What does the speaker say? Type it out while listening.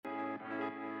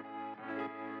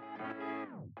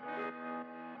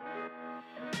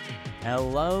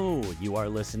Hello, you are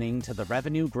listening to the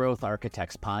Revenue Growth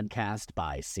Architects podcast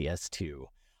by CS2.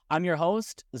 I'm your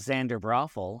host, Xander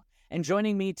Broeffle, and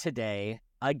joining me today,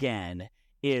 again,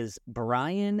 is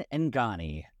Brian and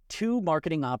Gany, two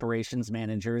marketing operations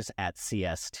managers at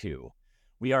CS2.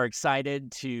 We are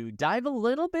excited to dive a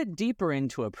little bit deeper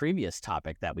into a previous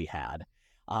topic that we had.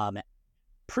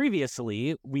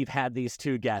 Previously, we've had these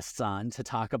two guests on to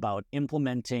talk about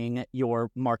implementing your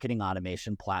marketing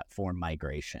automation platform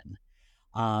migration.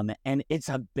 And it's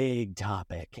a big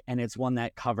topic, and it's one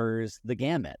that covers the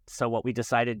gamut. So what we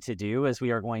decided to do is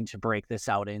we are going to break this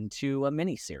out into a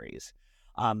mini-series.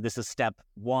 This is step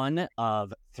one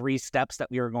of 3 steps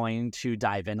that we are going to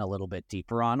dive in a little bit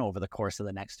deeper on over the course of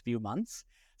the next few months.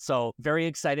 So very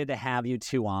excited to have you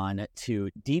two on to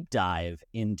deep dive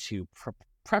into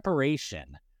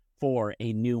preparation for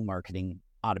a new marketing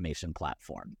automation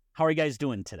platform. How are you guys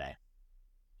doing today?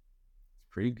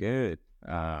 Pretty good.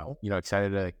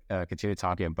 Excited to continue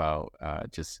talking about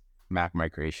just Mac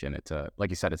migration. It's like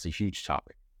you said, it's a huge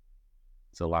topic.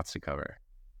 So lots to cover.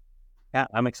 Yeah,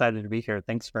 I'm excited to be here.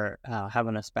 Thanks for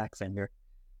having us back, Xander.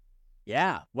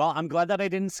 Yeah, well, I'm glad that I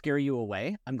didn't scare you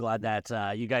away. I'm glad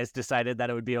that you guys decided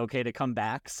that it would be okay to come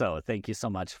back. So thank you so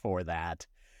much for that.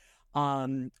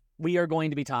 We are going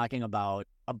to be talking about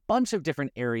a bunch of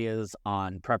different areas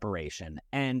on preparation.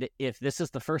 And if this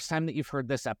is the first time that you've heard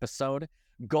this episode,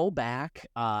 go back.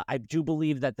 I do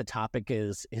believe that the topic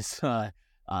is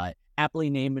aptly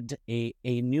named a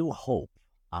new hope,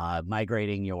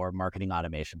 migrating your marketing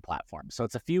automation platform. So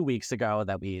it's a few weeks ago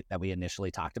that we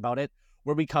initially talked about it,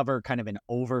 where we cover kind of an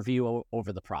overview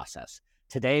over the process.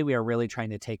 Today, we are really trying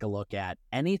to take a look at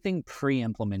anything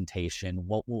pre-implementation.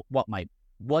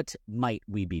 What might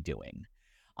we be doing?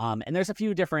 And there's a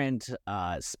few different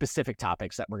specific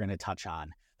topics that we're going to touch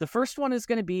on. The first one is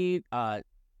going to be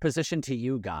positioned to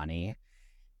you, Gany.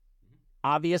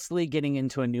 Obviously, getting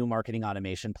into a new marketing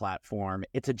automation platform,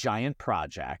 it's a giant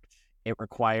project. It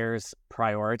requires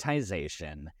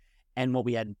prioritization. And what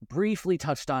we had briefly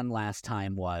touched on last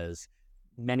time was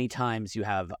many times you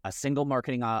have a single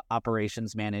marketing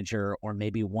operations manager or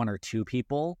maybe 1 or 2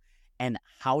 people. And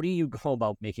how do you go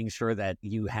about making sure that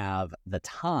you have the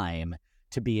time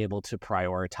to be able to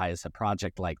prioritize a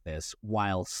project like this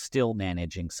while still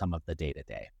managing some of the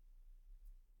day-to-day?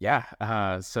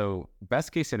 Yeah. So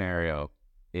best case scenario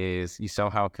is you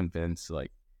somehow convince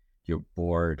like your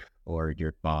board or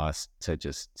your boss to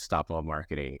just stop all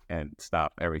marketing and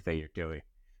stop everything you're doing.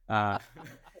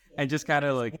 And just kind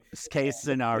of like best case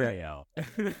scenario.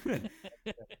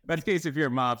 Best case if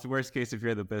you're mobs, worst case if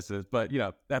you're the business. But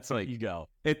that's like you go.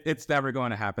 It's never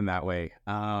going to happen that way.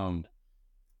 And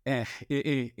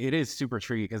it is super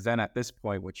tricky because then at this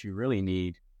point, what you really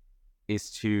need is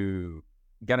to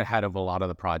get ahead of a lot of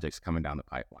the projects coming down the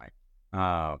pipeline.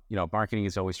 Marketing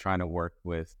is always trying to work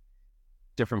with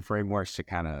different frameworks to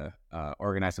kind of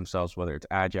organize themselves, whether it's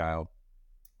agile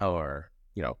or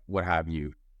what have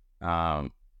you.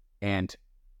 And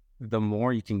the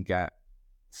more you can get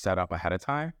set up ahead of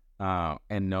time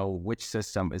and know which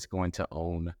system is going to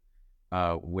own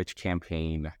which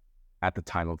campaign at the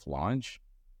time of launch,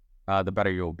 the better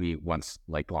you'll be once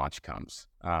like launch comes.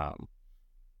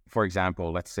 For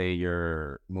example, let's say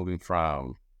you're moving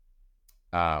from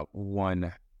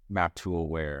one map tool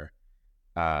where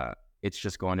it's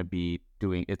just going to be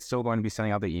it's still going to be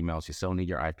sending out the emails. You still need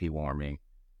your IP warming.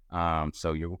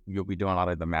 So you'll be doing a lot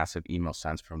of the massive email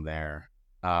sends from there.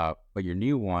 But your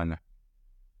new one,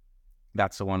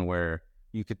 that's the one where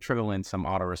you could trickle in some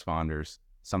autoresponders,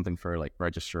 something for like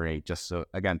registry, just so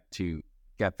again to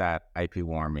get that IP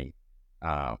warming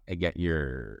and get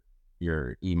your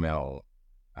email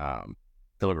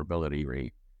deliverability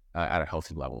rate at a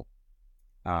healthy level.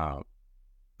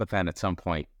 But then at some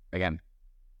point, again,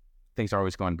 things are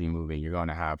always going to be moving. You're going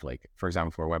to have, like, for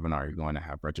example, for a webinar, you're going to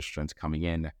have registrants coming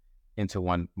into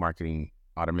one marketing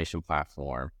automation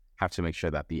platform, have to make sure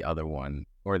that the other one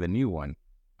or the new one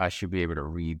should be able to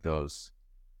read those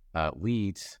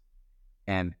leads.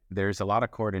 And there's a lot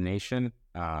of coordination.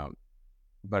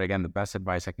 But again, the best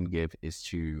advice I can give is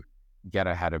to get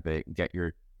ahead of it, get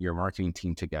your marketing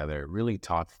team together, really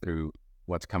talk through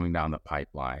what's coming down the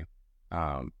pipeline.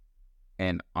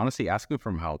 And honestly, ask them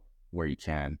for help where you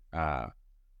can,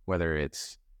 whether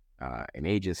it's an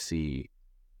agency,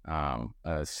 a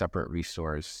separate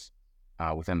resource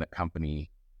within the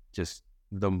company. Just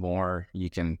the more you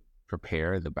can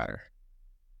prepare, the better.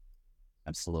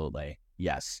 Absolutely.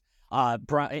 Yes.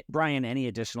 Brian, any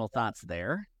additional thoughts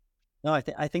there? No,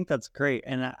 I think that's great.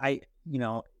 And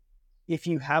if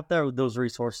you have those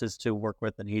resources to work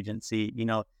with an agency,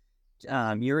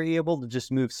 you're able to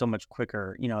just move so much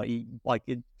quicker.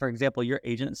 For example, your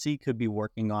agency could be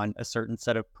working on a certain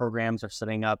set of programs or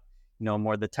setting up,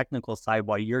 more the technical side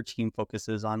while your team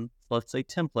focuses on, let's say,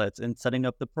 templates and setting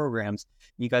up the programs.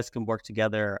 You guys can work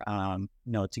together,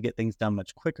 to get things done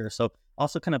much quicker. So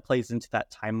also kind of plays into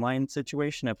that timeline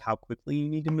situation of how quickly you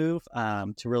need to move,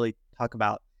 to really talk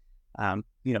about,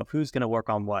 who's going to work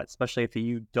on what, especially if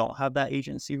you don't have that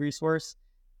agency resource.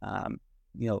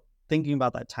 Thinking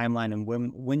about that timeline and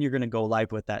when you're going to go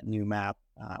live with that new map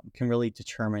can really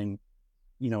determine,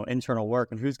 internal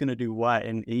work and who's going to do what,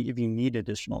 and if you need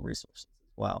additional resources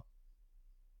as well.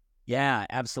 Yeah,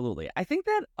 absolutely. I think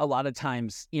that a lot of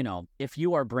times, if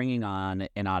you are bringing on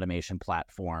an automation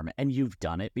platform and you've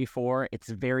done it before, it's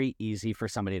very easy for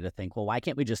somebody to think, well, why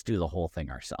can't we just do the whole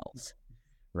thing ourselves?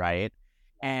 Right?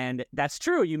 And that's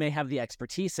true. You may have the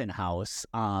expertise in-house,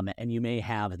 and you may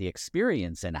have the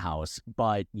experience in-house,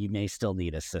 but you may still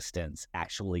need assistance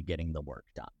actually getting the work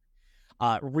done.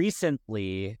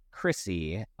 Recently,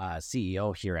 Chrissy,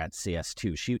 CEO here at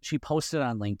CS2, she posted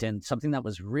on LinkedIn something that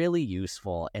was really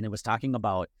useful, and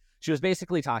she was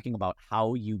basically talking about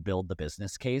how you build the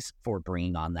business case for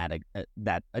bringing on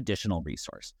that additional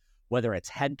resource, whether it's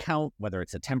headcount, whether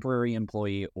it's a temporary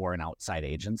employee or an outside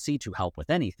agency to help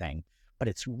with anything. But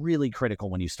it's really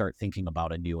critical when you start thinking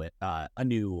about a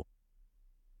new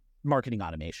marketing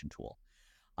automation tool.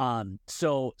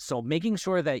 So making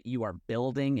sure that you are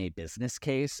building a business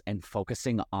case and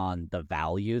focusing on the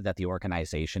value that the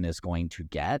organization is going to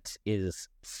get is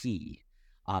key.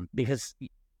 Because,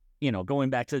 going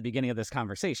back to the beginning of this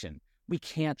conversation, we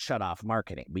can't shut off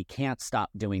marketing. We can't stop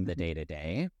doing the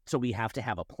day-to-day. So we have to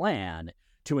have a plan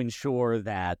to ensure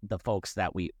that the folks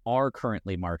that we are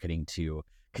currently marketing to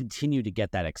continue to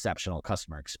get that exceptional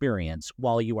customer experience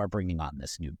while you are bringing on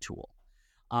this new tool.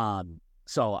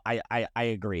 So I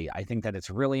agree. I think that it's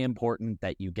really important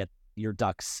that you get your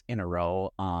ducks in a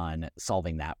row on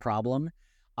solving that problem.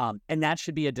 And that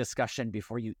should be a discussion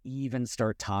before you even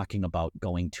start talking about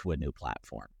going to a new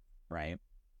platform, right?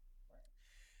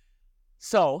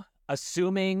 So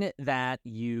assuming that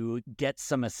you get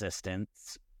some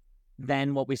assistance,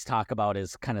 then what we talk about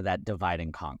is kind of that divide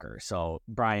and conquer. So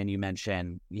Brian, you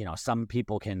mentioned, some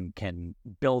people can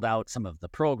build out some of the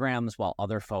programs while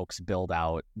other folks build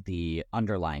out the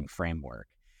underlying framework.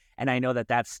 And I know that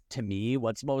that's, to me,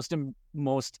 what's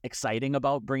most exciting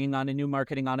about bringing on a new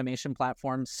marketing automation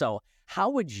platform. So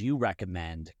how would you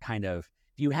recommend if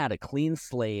you had a clean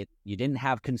slate, you didn't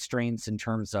have constraints in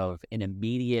terms of an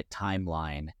immediate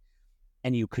timeline,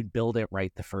 and you could build it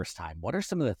right the first time, what are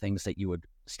some of the things that you would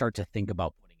start to think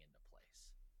about putting into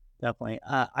place? Definitely.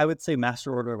 I would say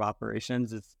master order of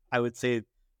operations is, I would say,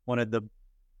 one of the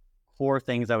core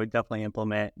things I would definitely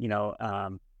implement.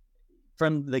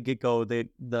 From the get-go,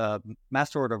 the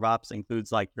master order of ops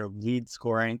includes like your lead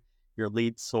scoring, your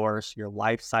lead source, your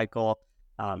life cycle,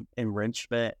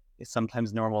 enrichment,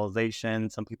 sometimes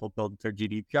normalization. Some people build their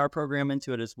GDPR program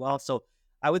into it as well. So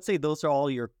I would say those are all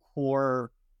your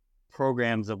core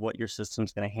programs of what your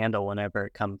system's going to handle whenever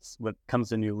it comes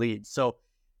to new leads. So,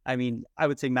 I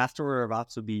would say master order of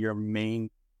ops would be your main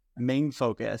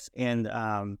focus. And,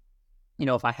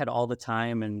 if I had all the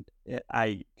time and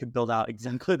I could build out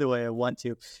exactly the way I want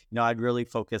to, I'd really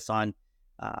focus on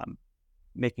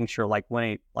making sure, like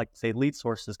when say lead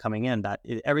source is coming in, that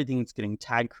everything's getting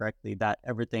tagged correctly, that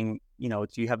everything, do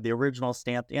you have the original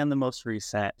stamped and the most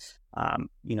recent,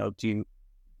 do you,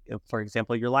 for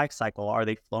example, your life cycle, are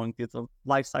they flowing through the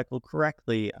life cycle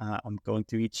correctly? Going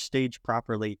through each stage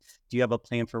properly? Do you have a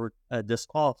plan for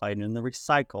disqualified in the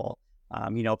recycle?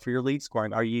 For your lead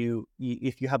scoring,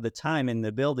 if you have the time and the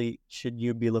ability, should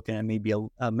you be looking at maybe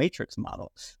a matrix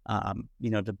model,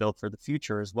 to build for the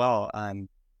future as well? And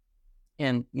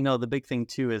the big thing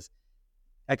too is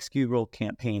executable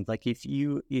campaigns. Like if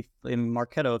in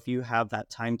Marketo, if you have that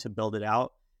time to build it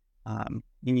out, and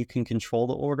you can control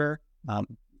the order,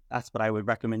 that's what I would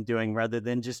recommend doing, rather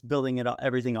than just building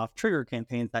everything off trigger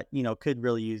campaigns that, could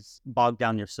really bog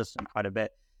down your system quite a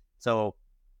bit. So,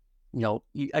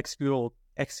 executable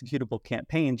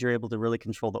campaigns, you're able to really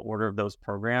control the order of those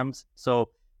programs. So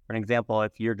for an example,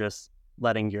 if you're just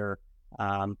letting your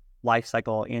life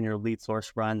cycle and your lead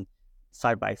source run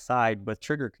side by side with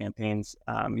trigger campaigns,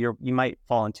 you might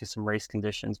fall into some race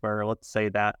conditions where, let's say,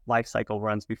 that life cycle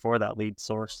runs before that lead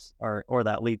source or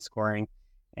that lead scoring.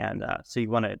 And so you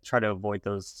want to try to avoid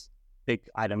those big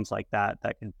items like that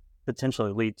can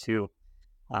potentially lead to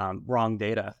wrong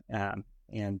data.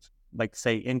 And like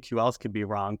say NQLs could be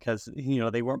wrong because,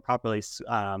 they weren't properly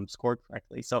scored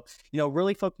correctly. So,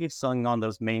 really focusing on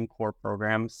those main core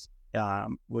programs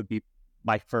would be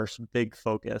my first big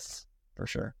focus for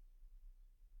sure.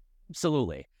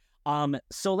 Absolutely.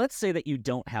 So let's say that you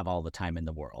don't have all the time in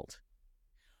the world,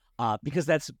 because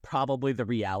that's probably the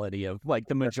reality of like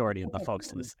the majority of the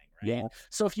folks listening, right? Yeah.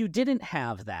 So if you didn't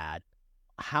have that,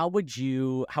 how would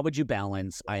you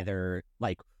balance either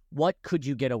like what could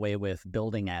you get away with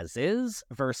building as is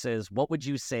versus what would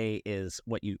you say is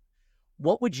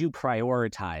what would you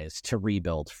prioritize to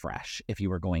rebuild fresh if you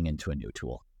were going into a new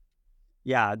tool?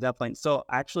 Yeah, definitely. So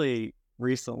actually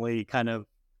recently kind of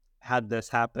had this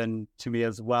happen to me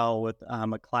as well with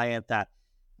a client that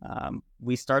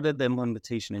we started the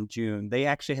implementation in June. They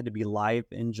actually had to be live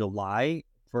in July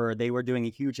they were doing a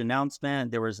huge announcement.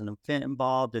 There was an event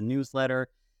involved, a newsletter,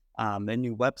 a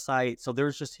new website. So there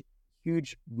was just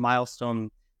huge milestone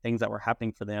things that were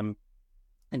happening for them.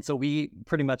 And so we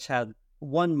pretty much had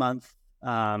 1 month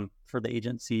for the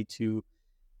agency to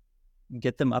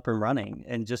get them up and running,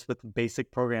 and just with basic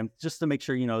programs, just to make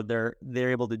sure, they're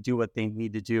able to do what they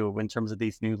need to do in terms of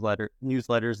these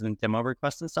newsletters and demo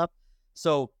requests and stuff.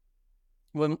 So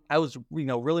when I was,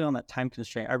 really on that time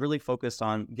constraint, I really focused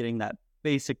on getting that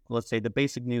basic, let's say the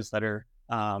basic newsletter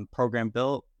program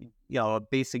built, a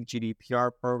basic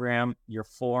GDPR program, your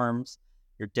forms,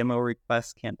 your demo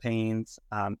request campaigns,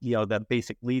 the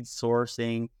basic lead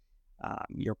sourcing,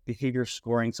 your behavior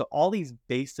scoring. So all these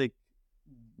basic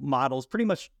models pretty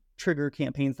much trigger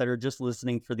campaigns that are just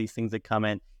listening for these things that come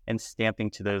in and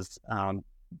stamping to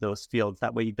those fields.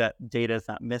 That way that data is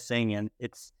not missing and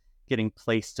it's getting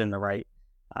placed in the right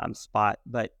spot.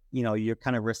 But, you're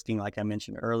kind of risking, like I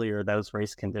mentioned earlier, those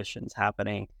race conditions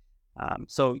happening.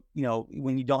 So,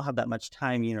 when you don't have that much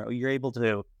time, you're able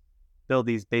to build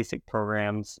these basic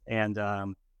programs and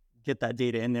get that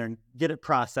data in there and get it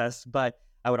processed. But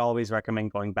I would always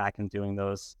recommend going back and doing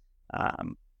those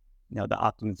the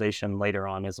optimization later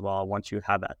on as well, once you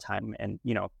have that time. And,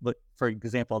 look, for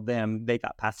example, they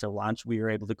got past their launch. We were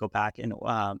able to go back and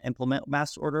implement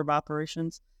master order of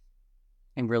operations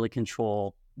and really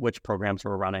control which programs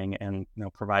were running and,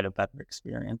 provide a better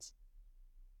experience.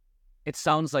 It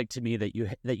sounds like to me that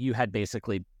you had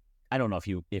basically, I don't know if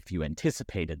you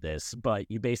anticipated this, but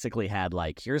you basically had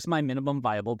like, here's my minimum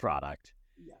viable product.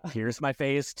 Yeah. Here's my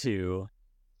phase 2.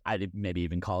 I'd maybe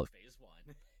even call it phase 1.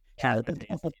 Here's my phase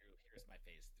 2. Here's my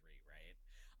phase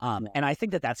 3, right? And I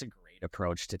think that that's a great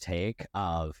approach to take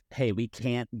of, hey, we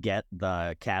can't get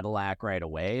the Cadillac right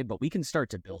away, but we can start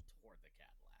to build toward the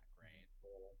Cadillac, right?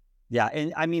 Yeah.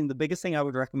 And I mean, the biggest thing I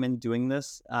would recommend doing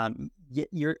this,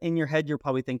 you're in your head, you're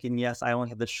probably thinking, yes, I only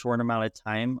have this short amount of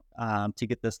time to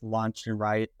get this launched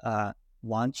and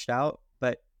launched out,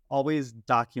 but always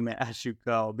document as you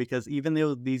go, because even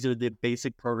though these are the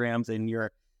basic programs and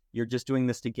you're just doing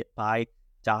this to get by,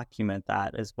 document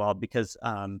that as well, because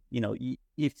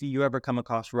if you ever come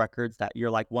across records that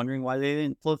you're like wondering why they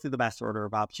didn't flow through the master order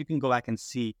of ops, you can go back and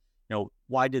see,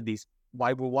 why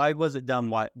was it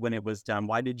done when it was done,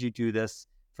 why did you do this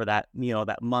for that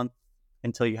that month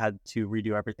until you had to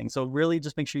redo everything. So really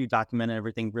just make sure you document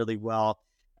everything really well,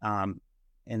 and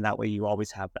that way you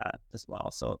always have that as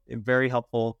well. So very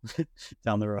helpful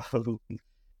down the road.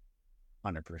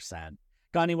 100%.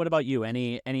 Gany, what about you?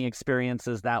 Any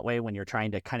experiences that way when you're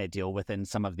trying to kind of deal within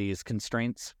some of these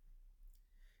constraints?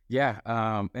 Yeah,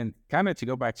 and kind of to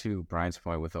go back to Brian's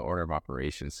point with the order of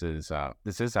operations,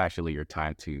 this is actually your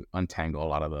time to untangle a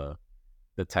lot of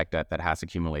the tech debt that has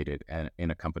accumulated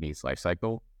in a company's life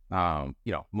cycle. A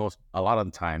lot of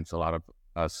the times, a lot of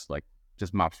us, like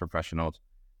just MOPS professionals,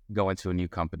 go into a new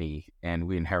company and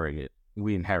we inherit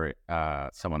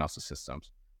someone else's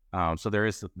systems. So there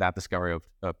is that discovery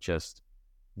of just,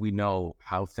 we know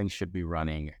how things should be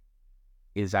running.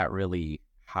 Is that really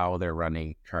how they're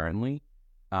running currently?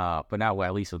 But now,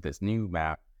 at least with this new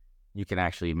map, you can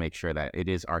actually make sure that it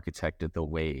is architected the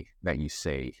way that you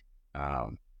say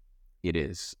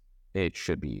it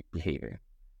should be behaving.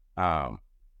 So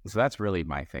that's really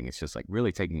my thing. It's just like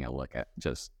really taking a look at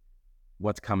just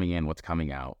what's coming in, what's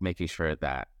coming out, making sure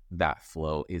that that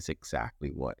flow is exactly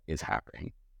what is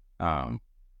happening. And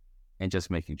just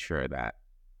making sure that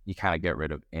you kind of get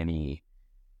rid of any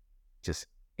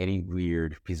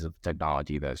weird piece of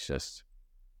technology that's just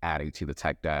adding to the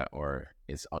tech debt or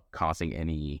is causing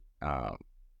any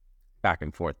back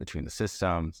and forth between the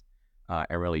systems,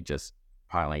 and really just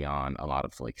piling on a lot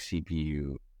of like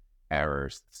CPU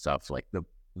errors, stuff. Like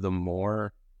the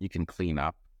more you can clean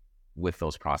up with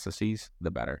those processes, the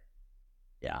better.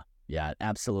 Yeah,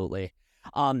 absolutely.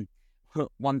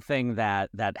 One thing that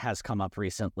has come up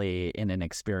recently in an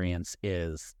experience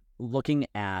is looking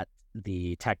at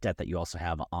the tech debt that you also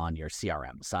have on your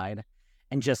CRM side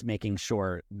and just making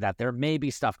sure that there may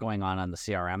be stuff going on the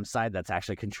CRM side that's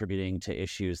actually contributing to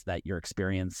issues that you're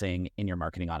experiencing in your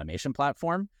marketing automation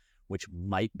platform, which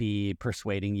might be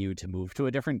persuading you to move to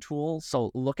a different tool. So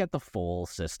look at the full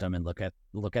system and look at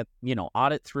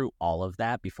audit through all of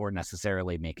that before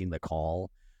necessarily making the call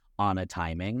on a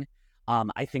timing.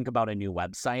 I think about a new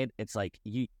website. It's like,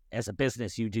 you, as a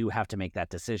business, you do have to make that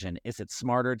decision. Is it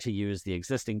smarter to use the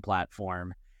existing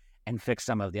platform and fix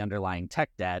some of the underlying tech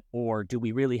debt, or do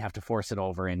we really have to force it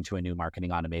over into a new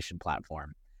marketing automation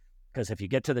platform? Because if you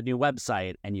get to the new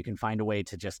website and you can find a way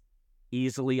to just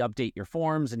easily update your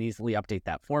forms and easily update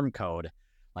that form code,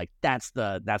 like that's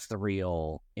the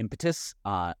real impetus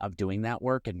of doing that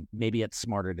work. And maybe it's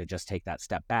smarter to just take that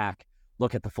step back,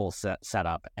 look at the full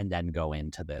setup, and then go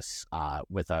into this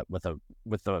with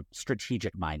a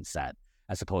strategic mindset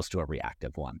as opposed to a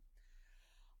reactive one.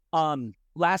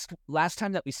 Last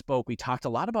time that we spoke, we talked a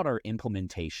lot about our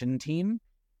implementation team,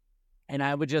 and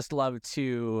I would just love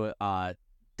to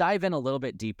dive in a little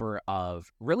bit deeper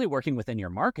of really working within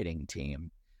your marketing team,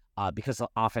 because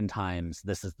oftentimes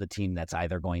this is the team that's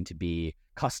either going to be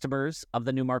customers of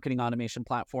the new marketing automation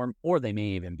platform, or they may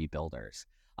even be builders.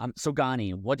 So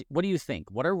Gany, what do you think?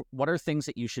 What are things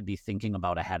that you should be thinking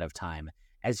about ahead of time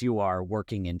as you are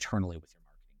working internally with your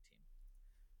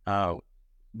marketing team?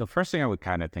 The first thing I would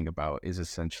kind of think about is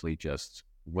essentially just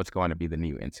what's going to be the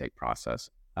new intake process.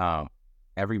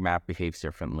 Every map behaves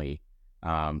differently.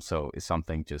 So is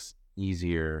something just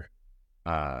easier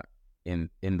in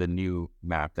the new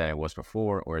map than it was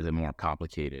before, or is it more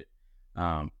complicated?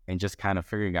 And just kind of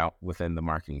figuring out within the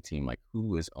marketing team, like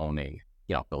who is owning,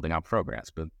 building out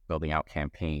programs, building out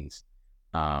campaigns.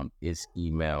 Is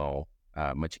email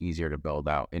much easier to build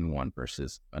out in one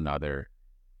versus another?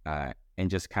 And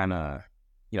just kind of,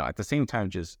 at the same time,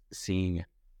 just seeing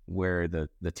where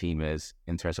the team is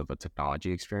in terms of a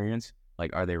technology experience.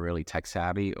 Like, are they really tech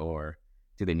savvy, or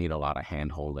do they need a lot of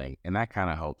hand holding? And that kind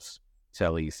of helps to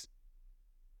at least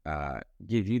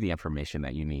give you the information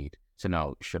that you need to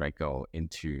know, should I go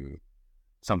into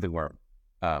something where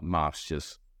Mops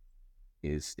just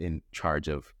is in charge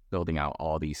of building out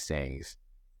all these things,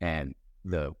 and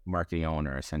the marketing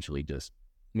owner essentially just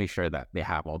make sure that they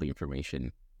have all the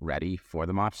information ready for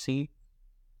the Mops team?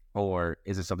 Or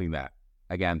is it something that,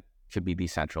 again, could be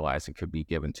decentralized and could be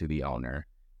given to the owner,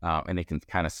 and they can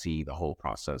kind of see the whole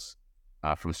process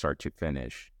from start to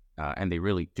finish, and they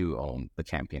really do own the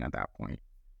campaign at that point?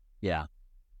 Yeah.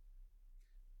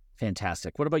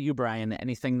 Fantastic. What about you, Brian?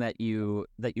 Anything that you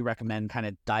recommend kind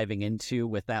of diving into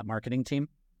with that marketing team?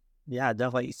 Yeah,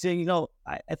 definitely. So,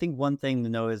 I think one thing to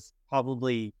know is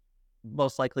probably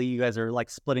most likely you guys are like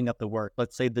splitting up the work.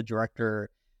 Let's say the director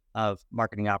of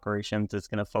marketing operations is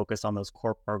going to focus on those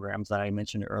core programs that I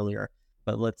mentioned earlier.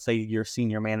 But let's say your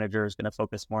senior manager is going to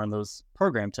focus more on those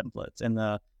program templates and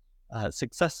the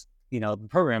success, the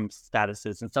program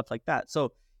statuses and stuff like that.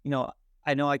 So,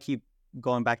 I know I keep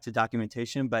going back to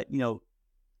documentation, but,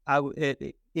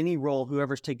 any role,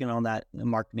 whoever's taking on that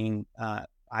marketing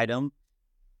item,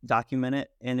 document it.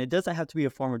 And it doesn't have to be a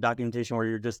form of documentation where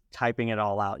you're just typing it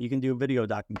all out. You can do video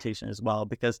documentation as well,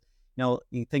 because,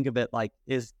 you think of it like,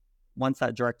 once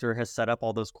that director has set up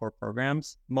all those core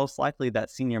programs, most likely that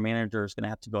senior manager is going to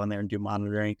have to go in there and do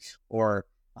monitoring, or,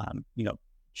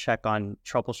 check on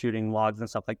troubleshooting logs and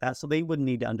stuff like that. So they would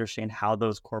need to understand how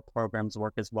those core programs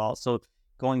work as well. So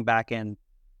going back and,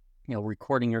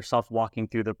 recording yourself walking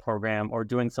through the program or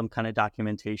doing some kind of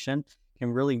documentation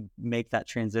can really make that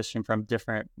transition from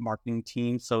different marketing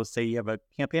teams. So say you have a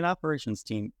campaign operations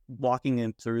team, walking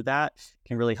them through that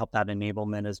can really help that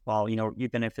enablement as well.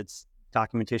 Even if it's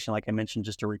documentation, like I mentioned,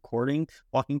 just a recording,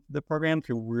 walking through the program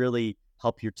can really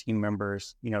help your team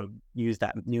members, use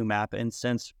that new map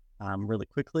instance really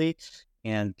quickly,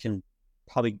 and can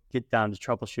probably get down to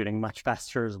troubleshooting much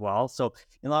faster as well. So,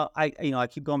 I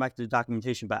keep going back to the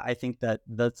documentation, but I think that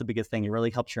that's the biggest thing. It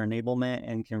really helps your enablement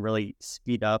and can really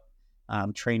speed up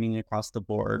training across the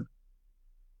board.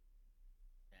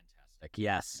 Fantastic.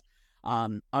 Yes.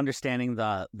 Understanding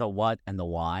the what and the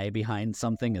why behind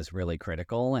something is really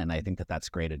critical, and I think that that's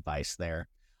great advice there.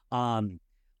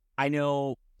 I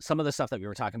know some of the stuff that we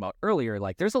were talking about earlier,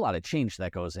 like there's a lot of change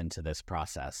that goes into this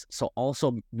process. So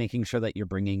also making sure that you're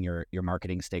bringing your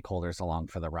marketing stakeholders along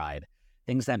for the ride.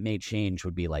 Things that may change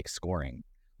would be like scoring,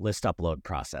 list upload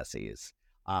processes,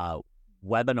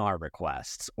 webinar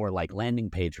requests, or like landing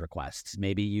page requests.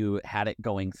 Maybe you had it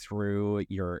going through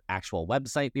your actual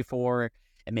website before,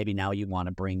 and maybe now you want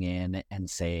to bring in and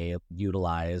say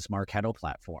utilize Marketo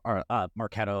platform, or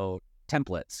Marketo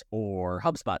templates or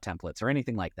HubSpot templates or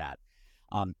anything like that.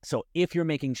 So if you're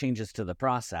making changes to the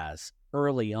process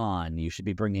early on, you should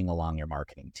be bringing along your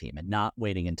marketing team and not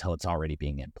waiting until it's already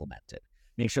being implemented.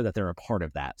 Make sure that they're a part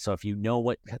of that. So if you know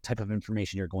what type of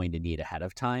information you're going to need ahead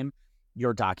of time,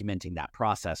 you're documenting that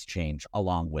process change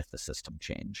along with the system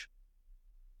change.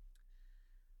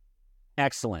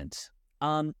 Excellent.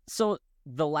 So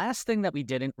the last thing that we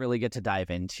didn't really get to dive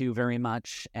into very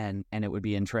much, and it would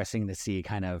be interesting to see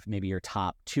kind of maybe your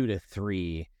top 2 to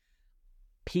 3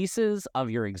 pieces of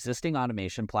your existing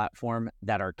automation platform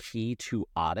that are key to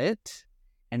audit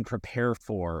and prepare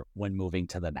for when moving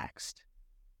to the next.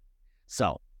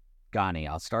 So, Gany,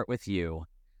 I'll start with you.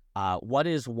 What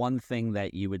is one thing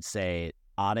that you would say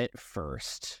audit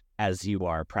first as you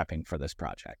are prepping for this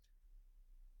project?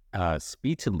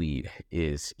 Speed to lead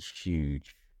is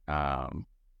huge.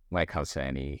 Like how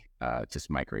any just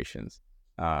migrations.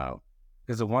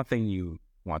 Because the one thing you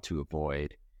want to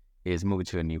avoid is moving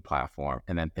to a new platform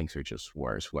and then things are just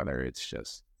worse, whether it's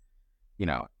just,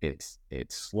 it's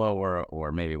slower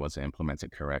or maybe it wasn't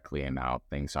implemented correctly and now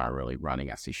things aren't really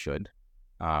running as they should.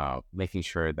 Making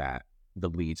sure that the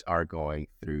leads are going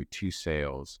through to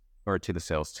sales or to the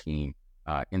sales team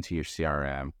into your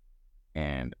CRM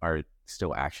and are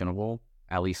still actionable,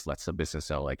 at least lets the business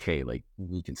know like, hey, like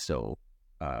we can still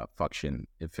function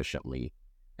efficiently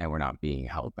and we're not being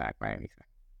held back by anything.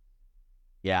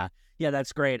 Yeah,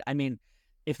 that's great. I mean,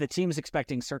 if the team's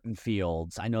expecting certain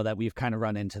fields, I know that we've kind of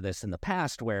run into this in the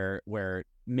past where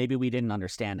maybe we didn't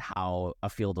understand how a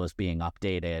field was being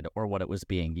updated or what it was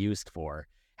being used for.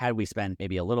 Had we spent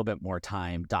maybe a little bit more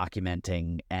time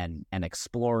documenting and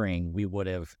exploring, we would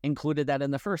have included that in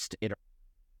the first iteration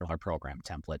of our program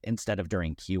template instead of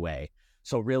during QA.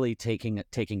 So really taking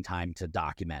time to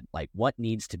document like what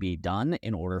needs to be done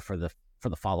in order for the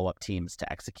follow-up teams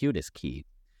to execute is key.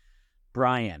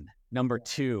 Brian, number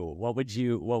 2, what would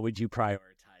you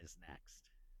prioritize next?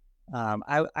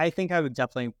 I think I would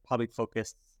definitely probably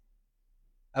focus,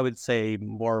 I would say,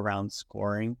 more around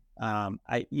scoring.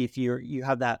 If you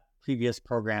have that previous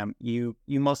program, you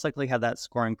most likely have that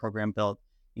scoring program built.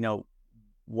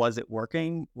 Was it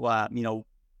working?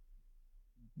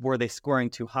 Were they scoring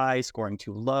too high, scoring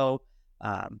too low?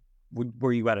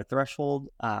 Were you at a threshold?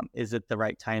 Is it the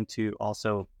right time to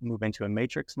also move into a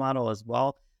matrix model as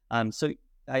well? So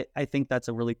I think that's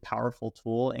a really powerful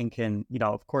tool and can,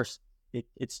 of course, it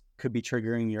could be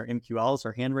triggering your MQLs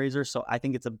or hand raisers. So I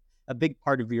think it's a big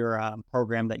part of your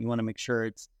program that you want to make sure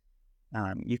it's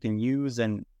you can use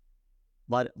and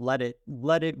let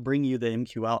it bring you the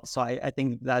MQL. So I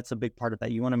think that's a big part of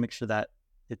that. You want to make sure that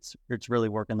it's really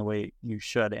working the way you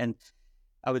should. And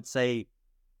I would say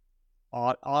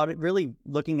audit, really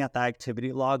looking at the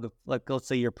activity log of, like, let's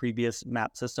say your previous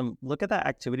map system, look at that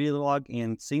activity log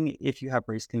and seeing if you have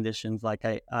race conditions, like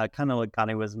I kind of like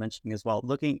Gany was mentioning as well,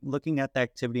 looking at the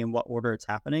activity in what order it's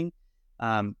happening.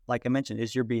 Like I mentioned,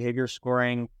 is your behavior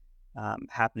scoring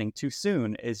happening too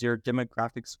soon? Is your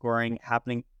demographic scoring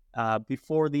happening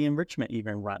before the enrichment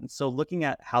even runs? So looking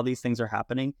at how these things are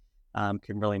happening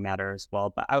can really matter as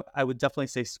well. But I would definitely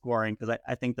say scoring, because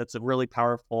I think that's a really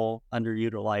powerful,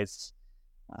 underutilized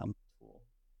tool.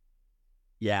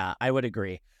 Yeah, I would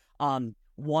agree.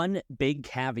 One big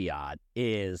caveat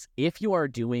is if you are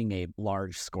doing a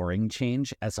large scoring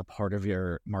change as a part of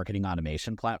your marketing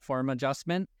automation platform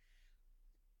adjustment,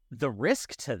 the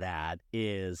risk to that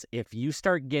is if you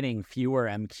start getting fewer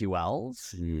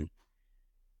MQLs,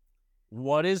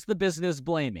 what is the business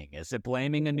blaming? Is it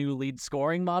blaming a new lead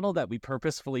scoring model that we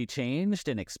purposefully changed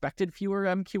and expected fewer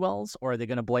MQLs? Or are they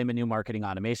going to blame a new marketing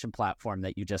automation platform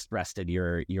that you just rested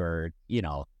your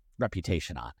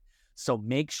reputation on? So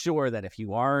make sure that if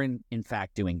you are in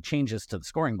fact doing changes to the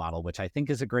scoring model, which I think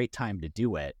is a great time to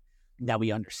do it, that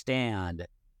we understand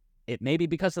it may be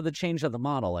because of the change of the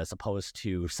model as opposed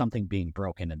to something being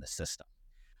broken in the system.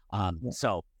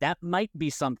 So that might be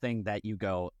something that you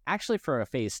go, actually for a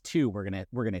phase 2, we're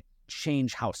gonna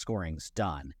change how scoring's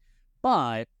done.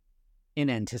 But in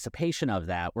anticipation of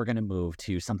that, we're gonna move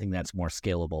to something that's more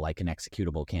scalable, like an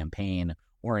executable campaign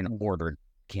or an ordered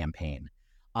campaign.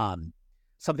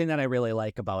 Something that I really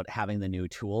like about having the new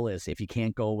tool is if you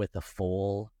can't go with the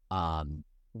full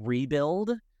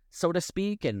rebuild, so to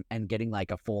speak, and getting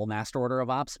like a full master order of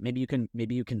ops, maybe you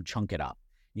can chunk it up.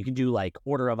 You can do like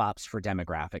order of ops for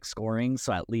demographic scoring.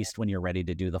 So at least when you're ready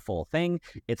to do the full thing,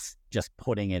 it's just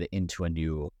putting it into a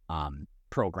new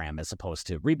program as opposed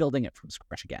to rebuilding it from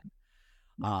scratch again.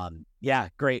 Yeah,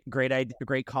 great idea,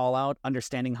 great call out.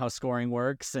 Understanding how scoring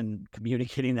works and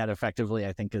communicating that effectively,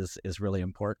 I think is really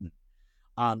important.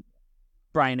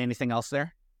 Brian, anything else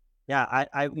there? Yeah,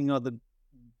 I the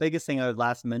biggest thing I would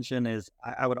last mention is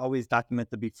I would always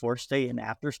document the before state and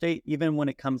after state, even when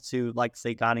it comes to, like,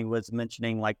 say, Gany was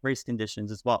mentioning, like race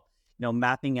conditions as well.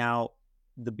 Mapping out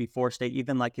the before state,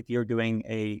 even like if you're doing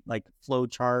a like flow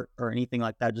chart or anything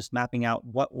like that, just mapping out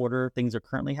what order things are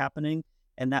currently happening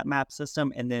in that map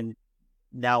system, and then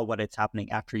now what it's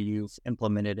happening after you've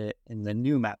implemented it in the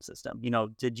new map system.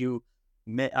 Did you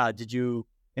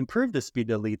improve the speed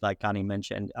of lead, like Gany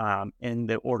mentioned, in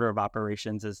the order of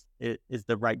operations? Is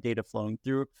the right data flowing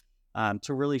through,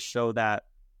 to really show that,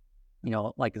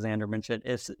 like Xander mentioned,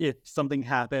 if something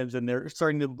happens and they're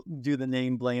starting to do the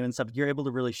name blame and stuff, you're able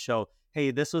to really show,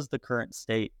 hey, this was the current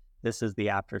state, this is the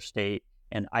after state,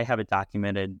 and I have it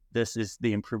documented. This is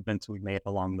the improvements we made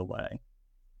along the way.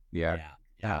 Yeah.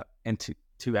 And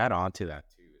to add on to that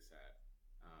too is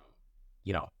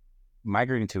that,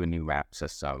 migrating to a new map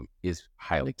system is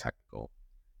highly technical.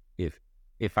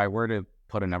 If I were to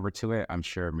put a number to it, I'm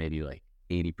sure maybe like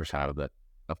 80%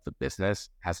 of the business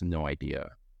has no idea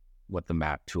what the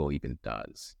map tool even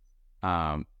does.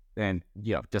 And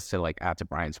just to like add to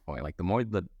Brian's point, like the more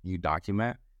that you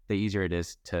document, the easier it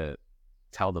is to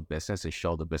tell the business and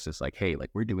show the business like, hey, like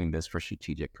we're doing this for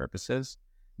strategic purposes,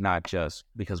 not just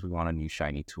because we want a new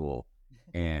shiny tool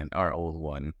and our old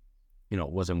one,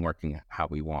 wasn't working how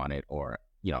we wanted, or,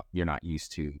 you're not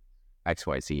used to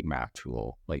XYZ map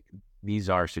tool. Like these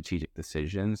are strategic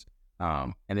decisions.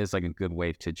 And it's like a good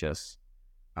way to just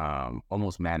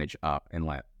almost manage up and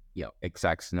let,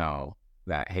 execs know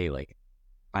that, hey, like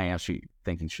I am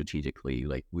thinking strategically,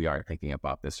 like we are thinking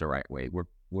about this the right way.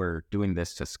 We're doing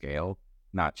this to scale,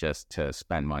 not just to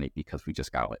spend money because we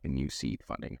just got like a new seed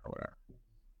funding or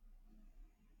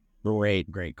whatever.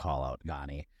 Great call out,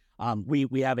 Gany.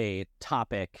 We have a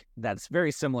topic that's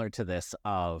very similar to this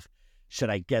of, should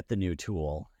I get the new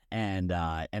tool? And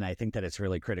I think that it's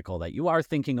really critical that you are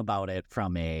thinking about it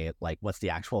from a, like, what's the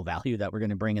actual value that we're going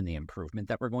to bring and the improvement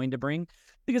that we're going to bring?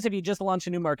 Because if you just launch a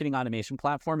new marketing automation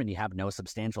platform and you have no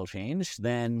substantial change,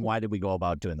 then why did we go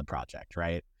about doing the project,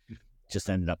 right? Just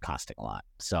ended up costing a lot.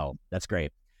 So that's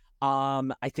great.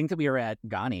 I think that we are at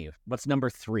Gany. What's number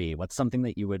 3? What's something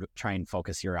that you would try and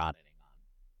focus your auditing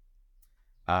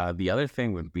on? The other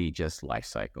thing would be just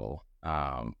lifecycle.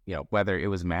 Whether it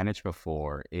was managed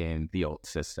before in the old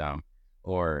system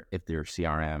or if their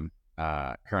CRM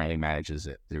currently manages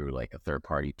it through like a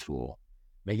third-party tool,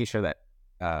 making sure that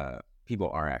people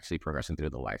are actually progressing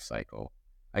through the lifecycle.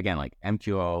 Again, like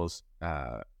MQLs,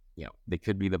 they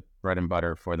could be the bread and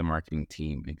butter for the marketing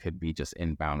team. It could be just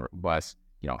inbound robust,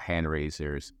 hand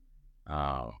raisers. You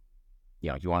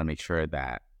want to make sure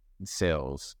that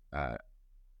sales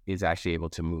is actually able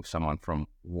to move someone from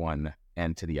one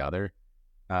end to the other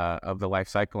of the life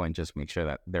cycle, and just make sure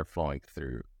that they're flowing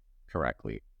through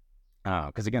correctly.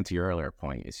 Because again, to your earlier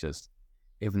point, it's just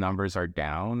if numbers are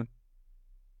down,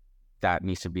 that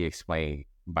needs to be explained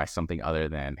by something other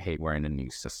than, hey, we're in a new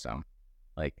system.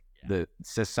 Like the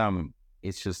system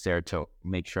is just there to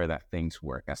make sure that things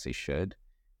work as they should.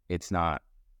 It's not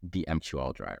the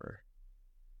MQL driver.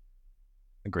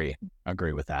 Agree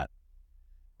with that.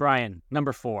 Brian,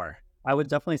 number 4. I would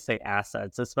definitely say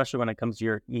assets, especially when it comes to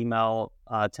your email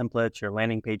templates, your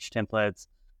landing page templates,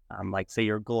 like say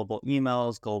your global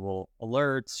emails, global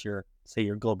alerts, your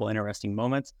global interesting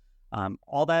moments.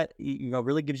 All that,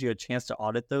 really gives you a chance to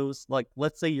audit those. Like,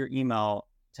 let's say your email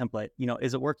template,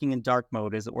 is it working in dark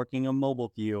mode? Is it working in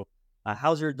mobile view?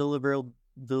 How's your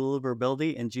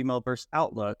deliverability in Gmail versus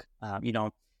Outlook?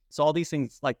 So all these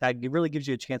things like that, it really gives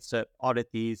you a chance to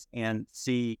audit these and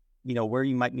see, where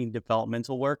you might need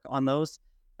developmental work on those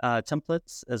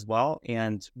templates as well,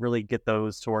 and really get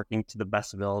those to working to the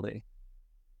best ability.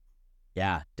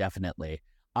 Yeah, definitely.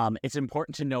 It's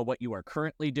important to know what you are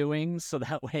currently doing, so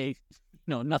that way,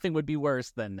 nothing would be worse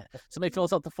than somebody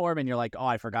fills out the form and you're like, oh,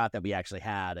 I forgot that we actually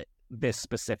had this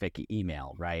specific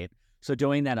email, right? So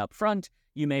doing that up front,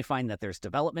 you may find that there's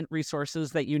development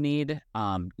resources that you need.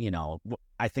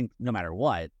 I think no matter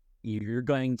what, you're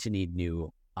going to need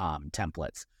new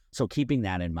templates. So keeping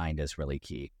that in mind is really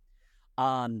key.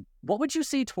 What would you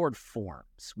say toward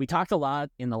forms? We talked a lot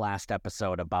in the last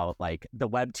episode about like the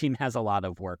web team has a lot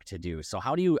of work to do. So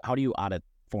how do you audit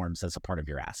forms as a part of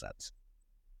your assets?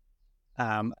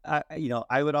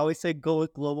 I would always say go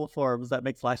with global forms. That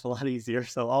makes life a lot easier.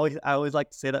 So I always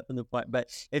like to say that from the point. But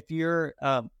if you're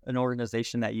an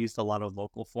organization that used a lot of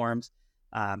local forms,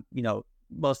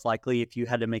 most likely if you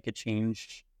had to make a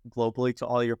change globally to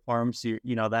all your forms,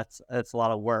 that's a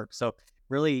lot of work. So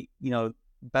really,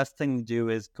 best thing to do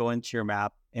is go into your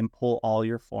map and pull all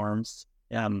your forms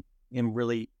and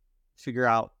really figure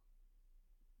out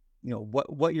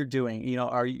what you're doing.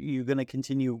 Are you going to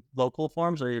continue local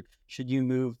forms, or should you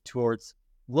move towards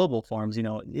global forms?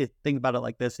 Think about it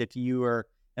like this: if you are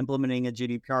implementing a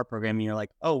GDPR program and you're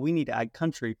like, oh, we need to add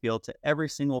country field to every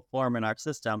single form in our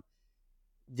system,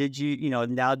 did you,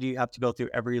 now do you have to go through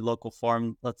every local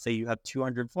form? Let's say you have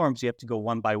 200 forms, you have to go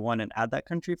one by one and add that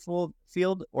country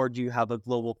field, or do you have a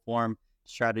global form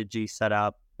strategy set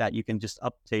up that you can just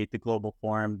update the global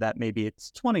form that maybe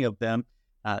it's 20 of them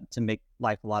to make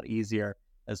life a lot easier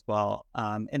as well?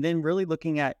 And then really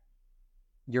looking at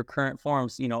your current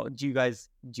forms, do you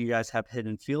guys have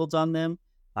hidden fields on them?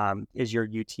 Is your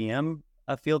UTM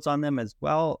fields on them as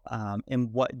well?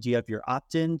 And what do you have your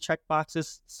opt-in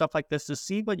checkboxes, stuff like this, to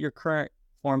see what your current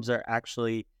forms are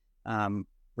actually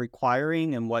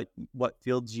requiring and what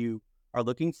fields you are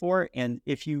looking for? And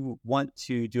if you want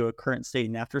to do a current state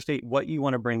and after state, what you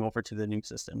want to bring over to the new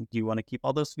system? Do you want to keep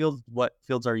all those fields? What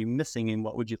fields are you missing, and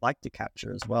what would you like to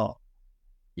capture as well?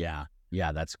 Yeah,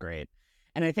 that's great.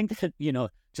 And I think that,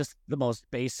 just the most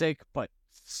basic but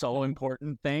so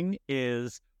important thing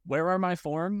is, where are my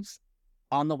forms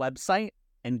on the website,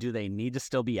 and do they need to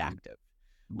still be active?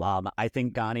 I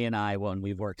think Gany and I, when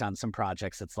we've worked on some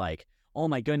projects, it's like, oh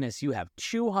my goodness, you have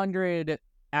 200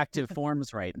 active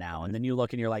forms right now. And then you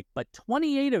look and you're like, but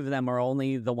 28 of them are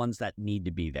only the ones that need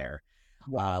to be there.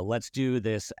 Let's do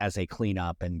this as a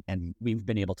cleanup. And we've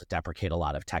been able to deprecate a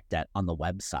lot of tech debt on the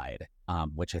website,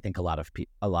 which I think a lot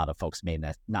of folks may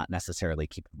not necessarily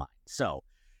keep in mind. So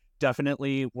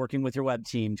definitely working with your web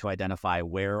team to identify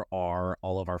where are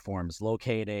all of our forms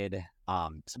located.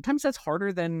 Sometimes that's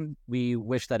harder than we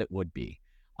wish that it would be,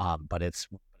 but it's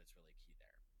really key there.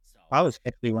 So I was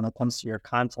actually, when it comes to your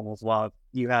console as well,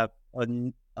 you have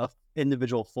an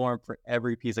individual form for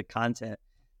every piece of content.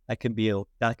 That could be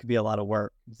a lot of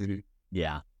work.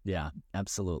 Yeah,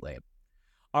 absolutely.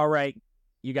 All right,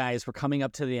 you guys, we're coming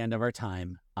up to the end of our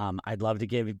time. I'd love to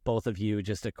give both of you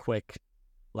just a quick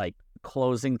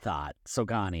closing thought. So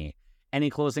Gany, any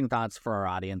closing thoughts for our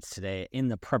audience today in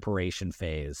the preparation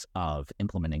phase of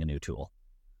implementing a new tool?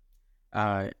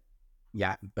 Pretty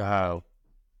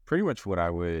much what I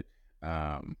would,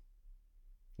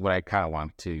 what I kind of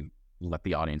want to let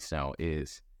the audience know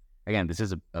is, again, this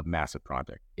is a massive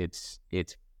project. It's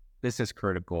business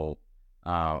critical,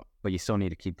 but you still need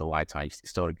to keep the lights on. You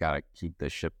still got to keep the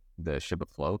ship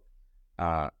afloat.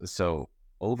 So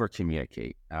over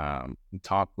communicate,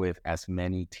 talk with as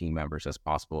many team members as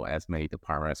possible, as many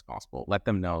departments as possible. Let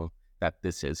them know that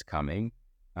this is coming,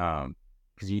 because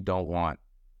you don't want,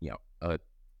 a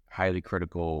highly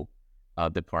critical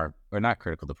department, or not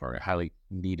critical department, highly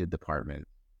needed department,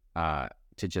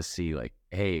 to just see like,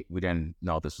 hey, we didn't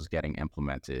know this was getting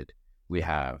implemented. We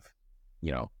have,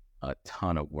 a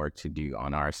ton of work to do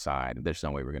on our side. There's no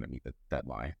way we're going to meet the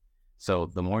deadline. So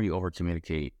the more you over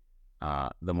communicate,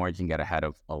 the more you can get ahead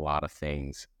of a lot of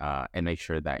things, and make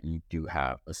sure that you do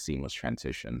have a seamless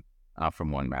transition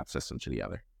from one map system to the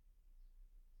other.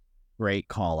 Great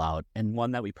call out, and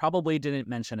one that we probably didn't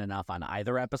mention enough on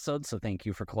either episode, so thank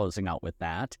you for closing out with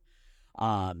that.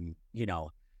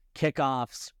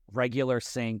 Kickoffs, regular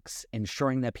syncs,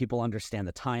 ensuring that people understand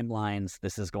the timelines.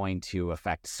 This is going to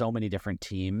affect so many different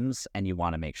teams, and you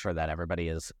want to make sure that everybody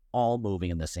is all moving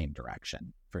in the same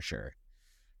direction, for sure.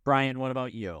 Brian, what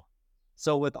about you?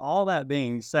 So with all that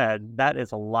being said, that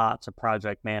is a lot to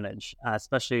project manage,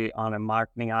 especially on a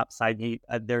marketing ops side.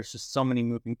 There's just so many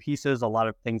moving pieces, a lot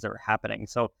of things that are happening.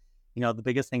 So, the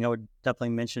biggest thing I would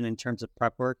definitely mention in terms of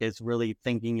prep work is really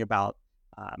thinking about,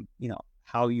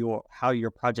 how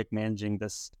you're project managing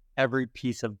this, every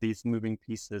piece of these moving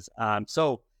pieces.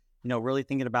 So, really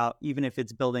thinking about, even if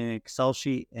it's building an Excel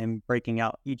sheet and breaking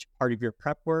out each part of your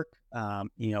prep work,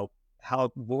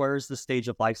 where's the stage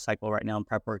of life cycle right now in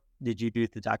prep work? Did you do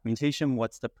the documentation?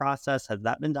 What's the process? Has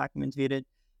that been documented?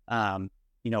 Where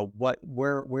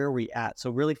are we at? So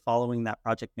really following that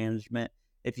project management,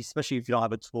 especially if you don't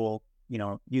have a tool,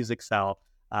 use Excel.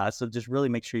 So just really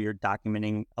make sure you're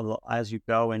documenting as you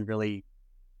go, and really,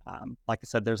 like I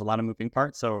said, there's a lot of moving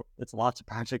parts, so it's a lot to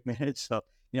project manage. So,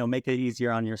 make it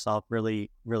easier on yourself,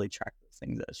 really, really track those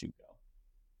things as you go.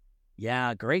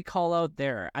 Yeah, great call out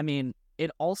there. I mean,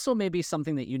 it also may be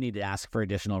something that you need to ask for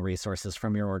additional resources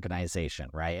from your organization,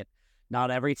 right?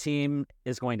 Not every team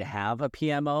is going to have a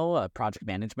PMO, a project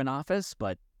management office,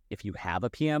 but if you have a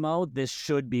PMO, this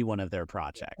should be one of their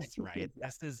projects, right?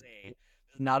 This is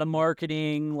not a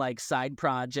marketing side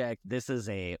project. This is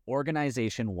a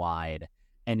organization-wide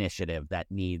initiative that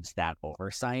needs that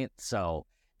oversight. So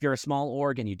if you're a small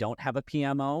org and you don't have a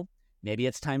PMO, maybe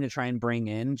it's time to try and bring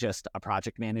in just a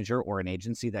project manager or an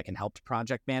agency that can help to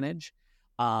project manage.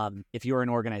 If you're an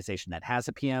organization that has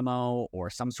a PMO or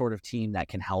some sort of team that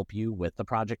can help you with the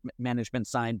project management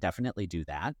side, definitely do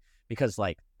that, because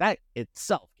that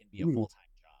itself can be a full-time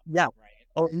job. Yeah. Right.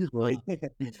 Oh, easily.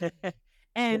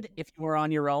 And if you are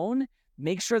on your own,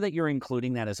 make sure that you're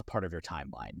including that as a part of your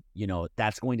timeline.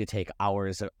 That's going to take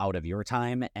hours out of your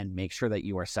time, and make sure that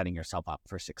you are setting yourself up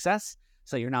for success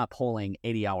so you're not pulling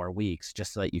 80-hour weeks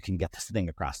just so that you can get this thing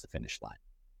across the finish line.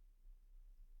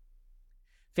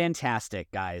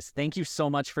 Fantastic, guys. Thank you so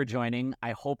much for joining.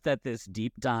 I hope that this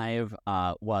deep dive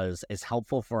was as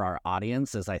helpful for our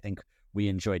audience as I think we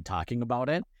enjoyed talking about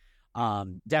it.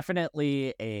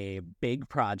 Definitely a big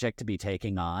project to be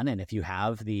taking on, and if you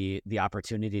have the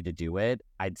opportunity to do it,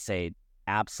 I'd say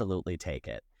absolutely take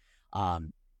it.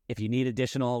 If you need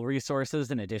additional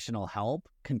resources and additional help,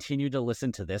 continue to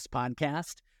listen to this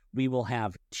podcast. We will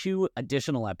have 2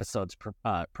 additional episodes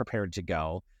prepared to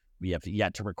go. We have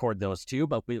yet to record those 2,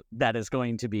 but that is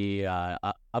going to be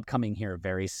upcoming here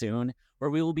very soon,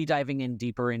 where we will be diving in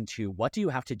deeper into what do you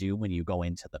have to do when you go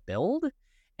into the build,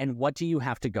 and what do you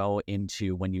have to go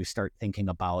into when you start thinking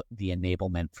about the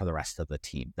enablement for the rest of the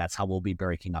team. That's how we'll be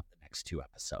breaking up the next 2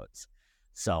 episodes.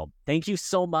 So thank you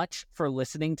so much for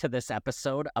listening to this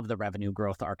episode of the Revenue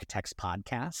Growth Architects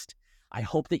podcast. I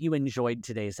hope that you enjoyed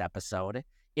today's episode.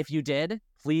 If you did,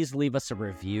 please leave us a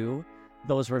review.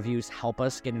 Those reviews help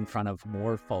us get in front of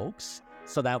more folks,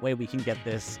 so that way we can get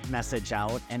this message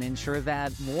out and ensure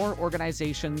that more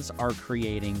organizations are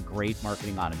creating great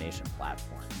marketing automation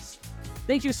platforms.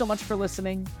 Thank you so much for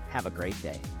listening. Have a great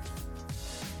day.